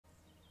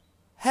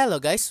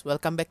Hello guys,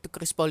 welcome back to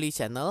Chris Poly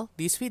channel.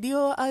 This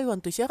video I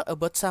want to share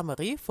about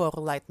summary for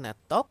LightNet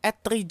Talk at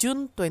 3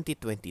 June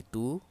 2022.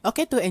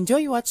 Okay, to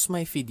enjoy watch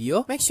my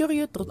video, make sure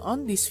you turn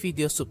on this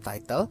video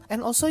subtitle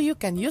and also you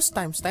can use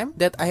timestamp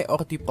that I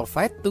already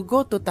provide to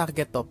go to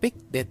target topic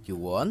that you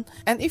want.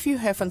 And if you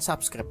haven't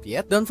subscribed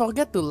yet, don't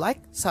forget to like,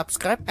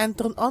 subscribe and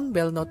turn on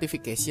bell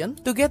notification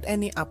to get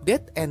any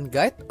update and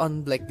guide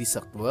on Black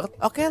Desert World.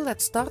 Okay,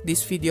 let's start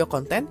this video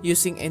content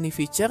using any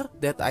feature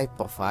that I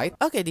provide.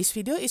 Okay, this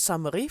video is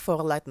summary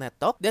for LightNet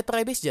Talk that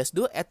Rebis just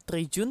do at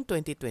 3 June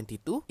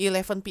 2022,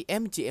 11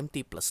 PM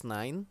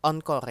GMT+9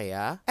 on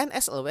Korea. And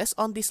as always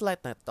on this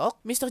LightNet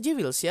Talk, Mr. G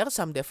will share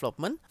some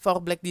development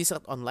for Black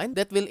Desert Online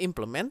that will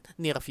implement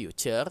near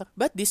future.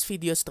 But this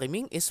video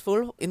streaming is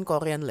full in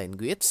Korean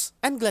language.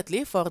 And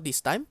gladly for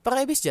this time,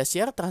 Rebis just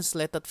share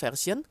translated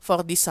version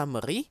for this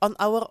summary on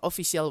our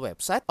official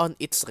website on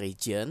its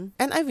region.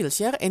 And I will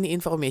share any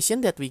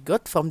information that we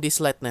got from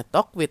this LightNet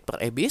Talk with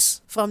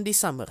Rebis from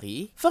this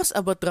summary. First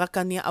about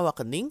Drakania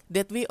Awakening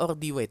that we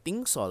already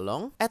waiting so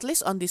long. At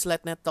least on this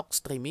LightNet Talk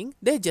streaming,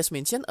 they just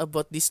mention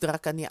about this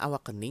Drakania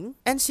Awakening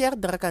and share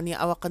Drakania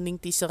Awakening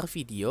teaser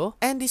video.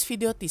 And this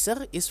video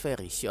teaser is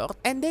very short.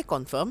 And they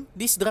confirm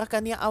this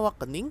Drakania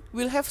Awakening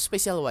will have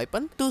special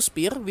weapon, 2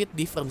 spear with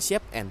different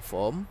shape and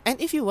form. And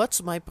if you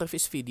watch my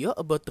previous video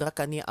about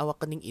Drakania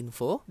Awakening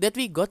info that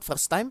we got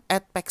first time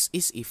at PAX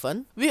East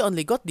event, we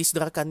only got this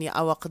Drakania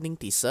Awakening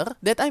teaser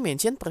that I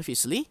mentioned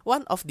previously.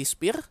 One of the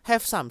spear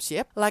have some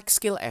shape like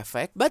skill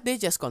effect, but they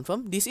just confirm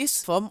this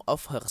is form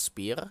of her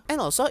spear. And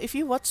also if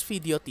you watch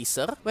video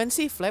teaser, when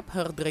she flap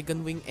her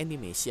dragon wing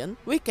animation,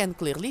 we can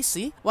clearly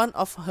see one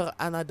of her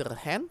another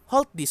hand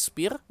hold this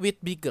spear with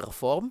bigger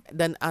form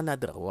than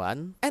another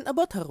one. And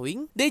about her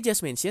wing, they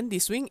just mentioned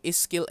this wing is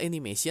skill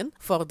animation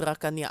for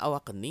Drakania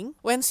Awakening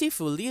when she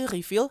fully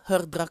reveal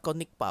her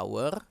draconic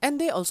power. And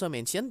they also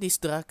mentioned this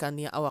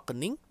Drakania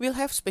Awakening will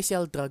have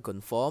special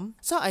dragon form.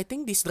 So I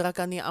think this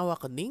Drakania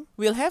Awakening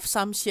will have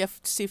some shape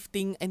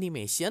shifting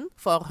animation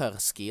for her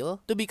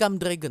skill to become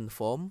dragon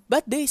form.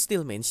 But they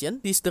still mention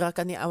this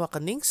Drakania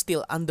Awakening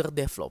still under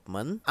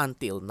development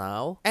until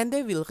now, and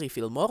they will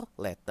reveal more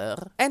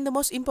later. And the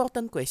most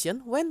important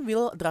question, when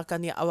will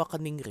Drakania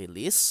Awakening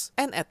release?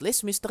 And at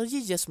least Mr.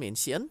 G just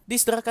mentioned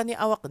this Drakania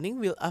Awakening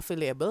will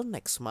available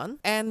next month,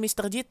 and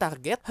Mr. G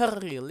target her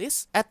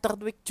release at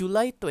 3rd week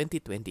July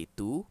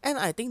 2022. And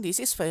I think this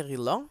is very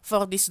long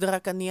for this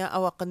Drakania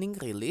Awakening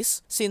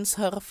release since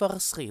her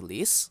first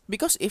release,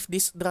 because if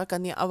this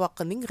Drakania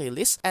Awakening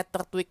release at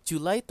 3rd week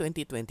July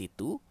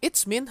 2022,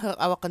 it's mean her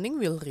Awakening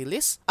will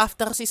release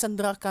after season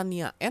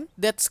Drakania end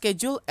that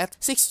scheduled at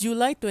 6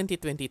 July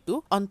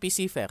 2022 on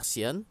PC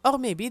version. Or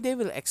maybe they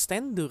will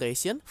extend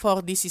duration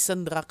for this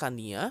season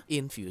Drakania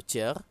in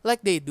future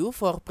like they do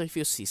for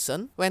previous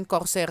season when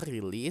Crowkshire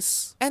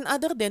release. And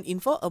other than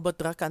info about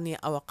Drakania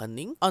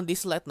Awakening on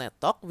this LightNet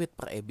Talk with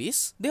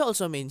Prebis, they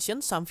also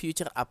mention some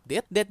future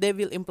update that they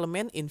will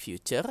implement in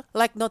future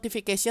like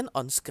notification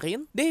on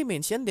screen. They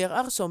mention there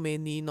are so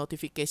many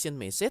notification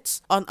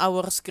messages on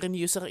our screen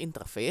user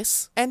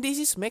interface, and this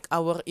is make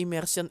our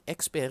immersion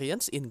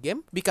experience in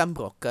game become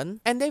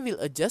broken, and they will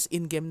adjust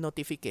in-game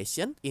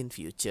notification in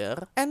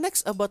future. And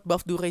next about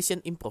buff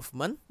duration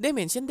improvement, they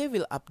mention they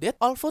will update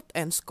all foot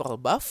and scroll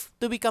buff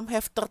to become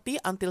have 30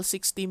 until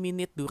 60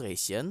 minute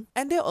duration,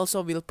 and they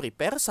also will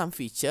prepare some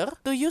feature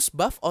to use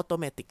buff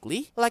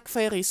automatically like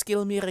fairy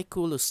skill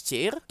miraculous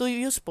chair to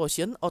use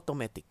potion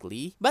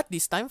automatically, but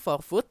this time for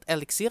foot,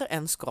 elixir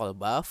and scroll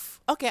buff.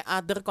 Okay,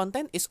 other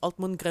content is Old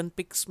Moon Grand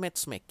Prix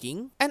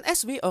matchmaking, and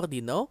as we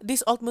already know,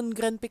 this Old Moon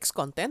Grand Prix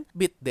content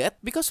beat that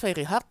because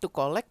very hard to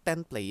collect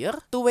 10 player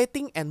to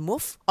waiting and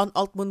move on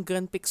Old Moon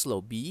Grand Prix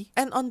lobby.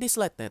 And on this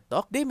LightNet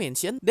Talk, they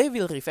mention they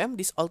will revamp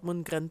this Old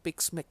Moon Grand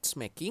Prix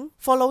matchmaking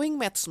following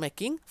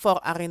matchmaking for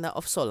Arena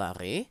of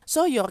Solare,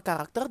 so your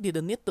character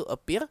didn't need to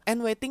appear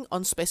and waiting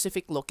on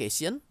specific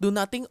location, do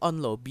nothing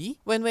on lobby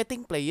when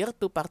waiting player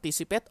to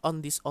participate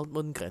on this Old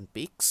Moon Grand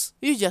Prix.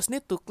 You just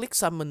need to click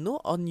some menu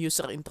on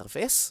user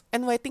interface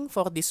and waiting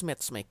for this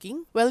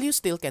matchmaking while you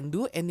still can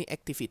do any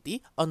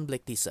activity on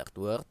Black Desert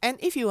World. And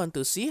if you want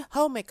to see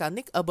how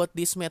mechanic about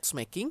this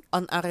matchmaking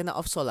on Arena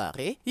of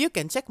Solare, you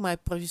can check my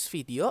previous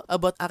video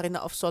about Arena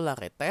of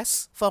Solare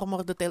test for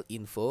more detailed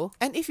info.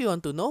 And if you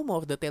want to know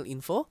more detailed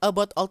info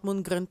about Old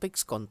Moon Grand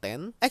Prix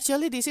content,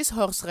 actually this is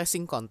horse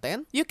racing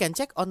content, you can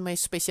check on my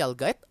special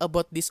guide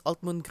about this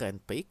Old Moon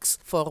Grand Prix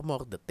for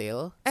more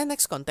detail. And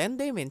next content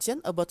they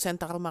mention about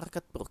central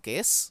market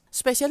purchase,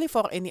 especially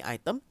for any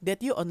item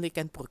that you only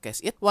can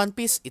purchase it one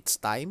piece each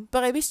time.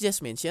 Prebis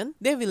just mentioned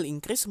they will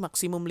increase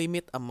maximum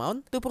limit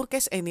amount to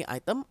purchase any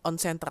item on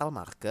central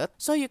market,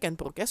 so you can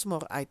purchase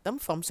more item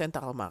from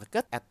central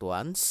market at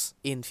once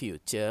in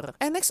future.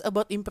 And next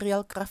about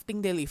Imperial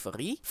Crafting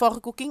Delivery for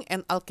cooking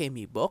and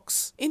alchemy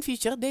box. In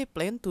future they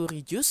plan to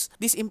reduce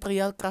this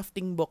Imperial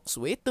Crafting box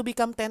weight to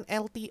become 10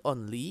 LT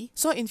only,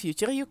 so in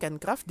future you can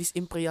craft this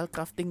Imperial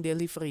Crafting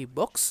Delivery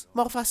box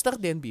more faster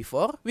than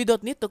before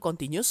without need to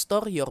continue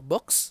store your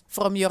box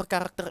from your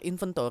character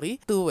inventory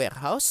to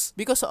warehouse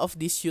because of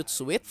this huge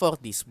weight for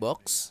this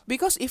box. box.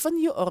 Because even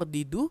you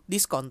already do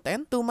this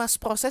content to mass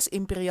process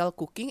Imperial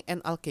Cooking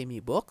and Alchemy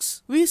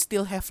box, we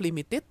still have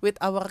limited with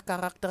our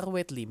character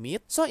weight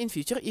limit. So in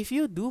future, if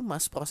you do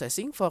mass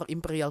processing for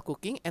Imperial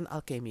Cooking and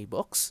Alchemy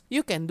box,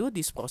 you can do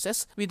this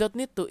process without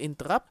need to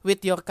interrupt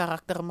with your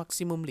character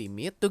maximum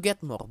limit to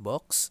get more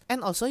box.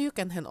 And also you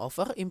can hand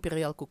over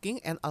Imperial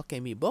Cooking and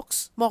Alchemy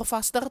box more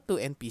faster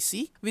to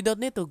NPC without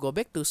need to go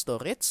back to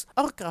storage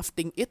or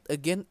crafting it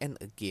again and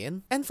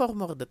again. And for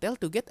more detail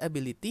to get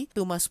ability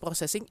to mass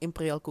processing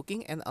Imperial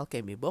Cooking and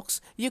Alchemy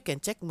box, you can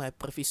check my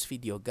previous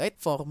video guide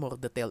for more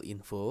detail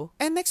info.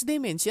 And next they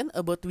mention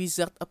about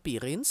wizard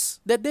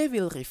appearance that they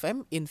will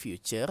revamp in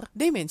future.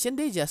 They mention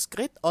they just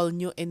create all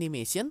new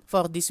animation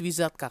for this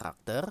wizard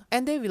character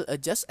and they will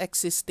adjust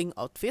existing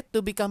outfit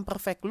to become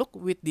perfect look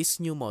with this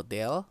new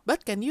model.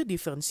 But can you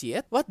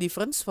differentiate what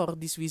difference for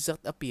this wizard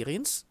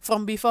appearance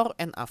from before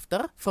and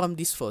after from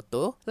this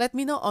photo? Let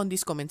me know on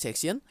this comment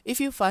section if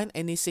you find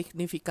any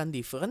significant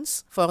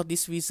difference for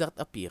this wizard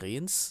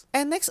appearance.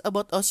 And next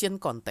about ocean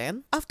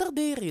content, after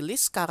they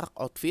release character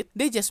outfit,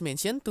 they just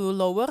mentioned to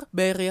lower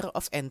barrier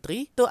of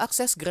entry to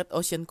access great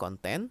ocean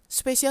content,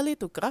 especially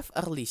to craft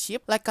early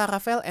ship like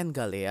Caravel and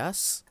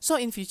Galeas. So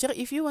in future,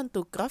 if you want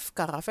to craft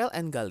Caravel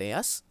and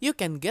Galeas, you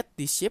can get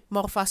this ship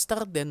more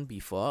faster than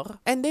before.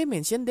 And they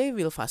mentioned they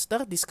will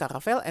faster this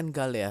Caravel and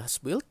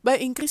Galeas build by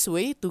increase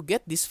way to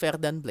get this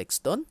Firdaus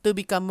Blackstone to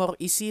become more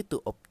easy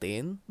to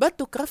obtain. But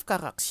to craft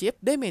Karak ship,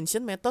 they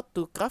mentioned method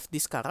to craft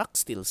this Karak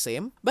still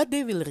same, but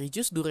they will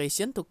reduce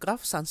duration to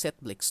craft Sunset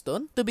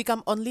Blackstone to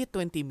become only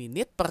 20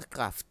 minutes per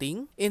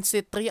crafting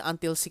instead 3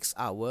 until 6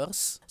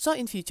 hours. So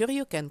in future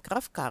you can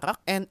craft Karak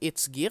and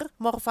its gear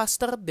more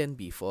faster than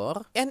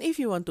before. And if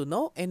you want to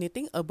know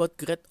anything about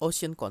Great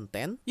Ocean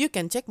content, you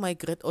can check my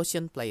Great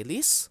Ocean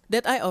playlist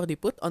that I already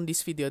put on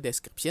this video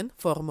description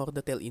for more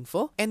detailed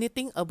info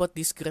anything about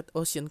this Great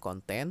Ocean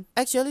content.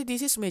 Actually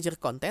this is major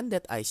content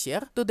that I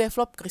share to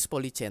develop Chris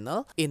Poly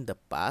channel in the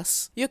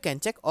past. You can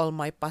check all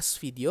my past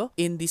video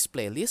in this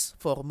playlist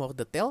for more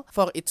detail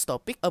for its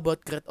topic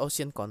about Great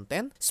Ocean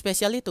content,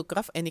 especially to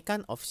craft any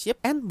kind of ship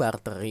and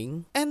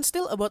bartering. And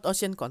still about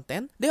ocean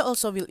content, they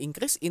also will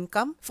increase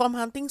income from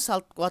hunting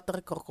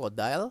saltwater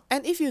crocodile.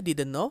 And if you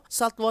didn't know,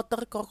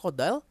 saltwater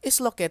crocodile is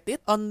located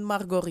on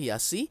Margoria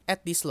Sea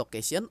at this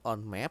location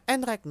on map.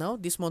 And right now,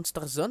 this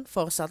monster zone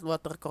for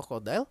saltwater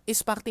crocodile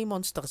is party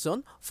monster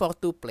zone for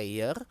 2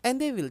 player.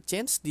 And they will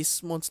change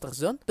this monster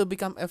zone to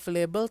become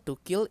available to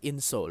kill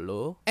in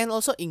solo. And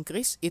also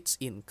increase its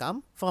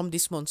income from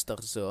this monster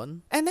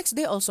zone. And next,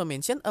 they also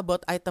mention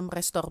about item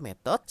restore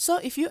method. So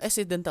if you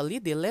accidentally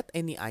delete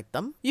any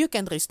item, you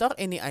can restore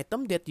any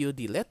item that you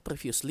delete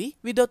previously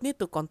without need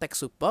to contact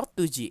support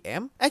to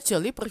GM.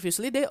 Actually,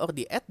 previously they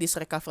already add this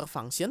recover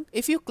function.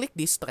 If you click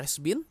this trash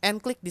bin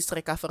and click this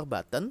recover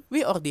button,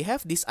 we already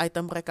have this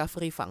item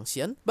recovery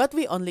function, but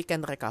we only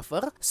can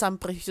recover some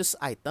previous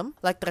item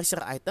like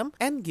treasure item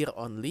and gear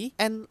only,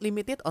 and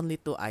limited only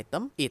to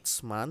item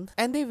each month.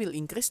 And they will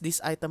increase this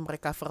item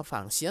recover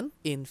function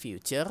in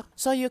future,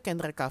 so you can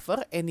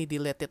recover any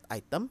deleted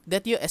item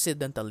that you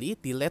accidentally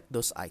delete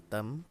those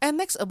items. And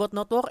next about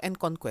Node War and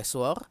Conquest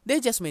War, they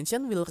just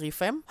mentioned will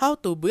revamp how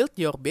to build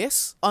your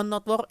base on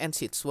Node War and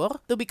Siege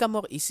War to become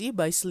more easy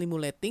by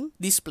simulating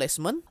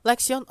displacement like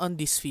shown on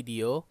this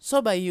video.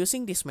 So by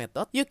using this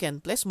method, you can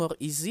place more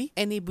easy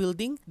any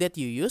building that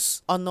you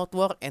use on Node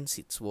War and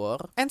Siege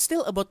War. And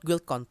still about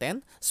guild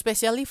content,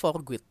 especially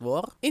for Guild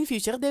War, in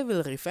future they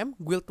will revamp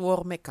Guild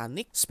War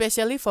mechanic,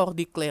 especially for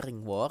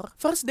declaring war.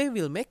 First, they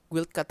will make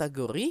guild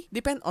category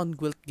depend on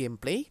guild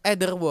gameplay,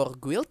 either war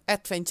guild,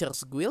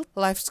 adventures guild,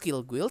 life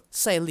skill guild,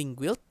 sailing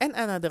guild, and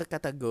another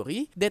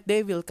category that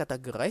they will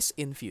categorize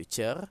in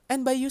future.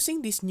 And by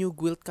using this new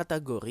guild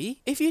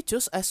category, if you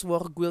choose as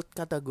war guild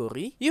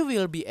category, you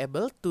will be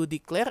able to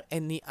declare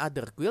any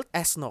other guild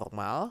as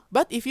normal.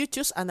 But if you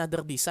choose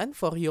another design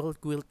for your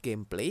guild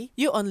gameplay,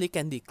 you only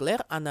can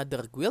declare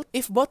another guild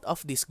if both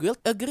of these guild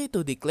agree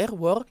to declare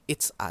war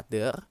each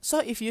other. So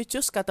if you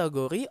choose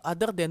category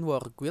other than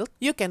war guild,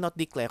 you cannot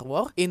declare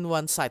war in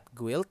one side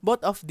guild.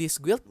 Both of these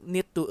guild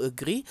need to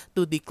agree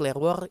to declare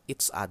war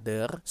each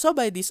other. So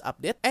by this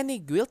update, any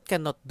guild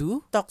cannot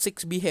do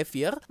toxic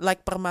behavior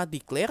like perma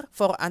declare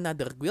for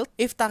another guild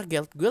if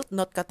target guild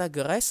not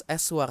categorized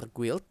as war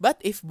guild. But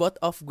if both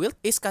of guild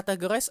is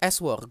categorized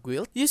as war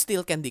guild, you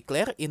still can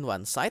declare in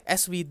one side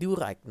as we do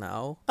right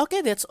now.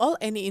 Okay, that's all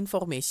any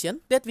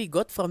information that we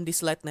got from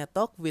this late night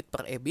talk with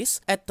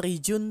PerAbyss at 3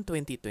 June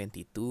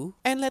 2022.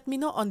 And let me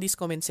know on this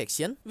comment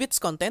section which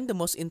content the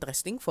most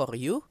interesting for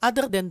you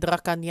other than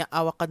Drakania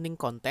Awakening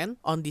content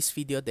on this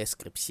video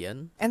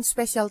description. And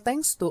special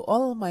thanks to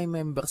all my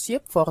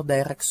membership for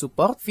direct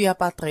support via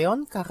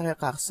Patreon, Karya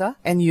Karsa,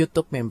 and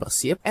YouTube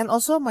membership. And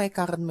also my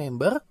current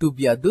member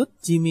DubyaDude,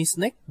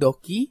 JimmySnakes,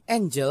 Doki,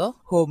 Angel,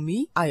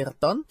 Humeri,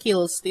 Aeyrton,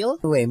 KiLLSTEAL,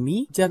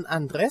 Remi, John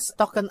Andres,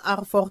 Token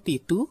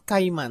R42,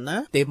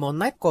 KAIMANA,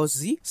 Demonyte,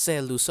 Choz,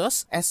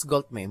 Zelusoz as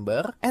gold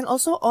member. And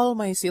also all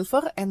my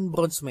silver and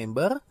bronze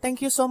member.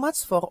 Thank you so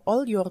much for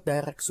all your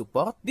direct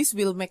support. This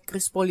will make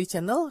Chris Poly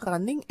channel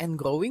running and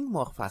growing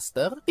more faster.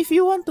 AghanimScepter. If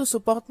you want to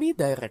support me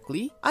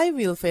directly, I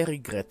will very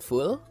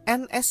grateful.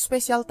 And as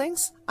special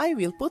thanks, I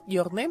will put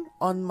your name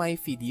on my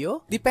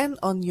video, depend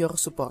on your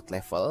support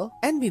level.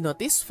 And be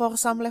noticed, for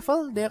some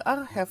level there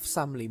are have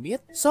some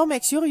limit, so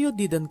make sure you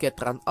didn't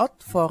get run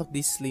out for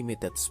this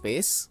limited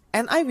space.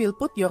 And I will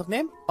put your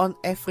name on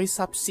every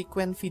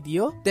subsequent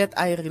video that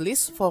I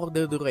release for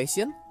the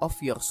duration of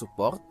your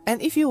support. And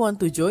if you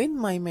want to join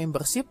my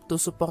membership to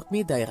support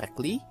me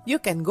directly, you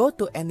can go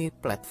to any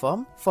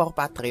platform for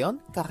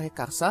Patreon, Karya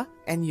Karsa,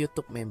 and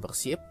YouTube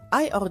membership.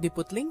 I already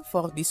put link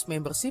for this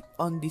membership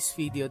on this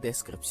video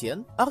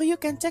description, or you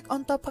can check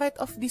on top right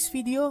of this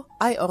video.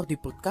 I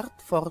already put card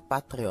for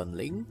Patreon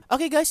link.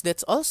 Okay guys,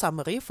 that's all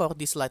summary for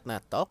this late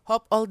night talk.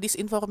 Hope all this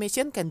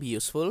information can be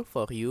useful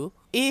for you.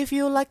 If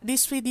you like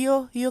this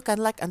video, you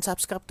can like and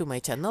subscribe to my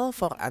channel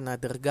for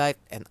another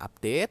guide and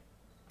update.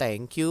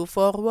 Thank you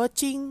for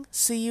watching.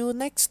 See you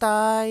next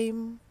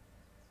time.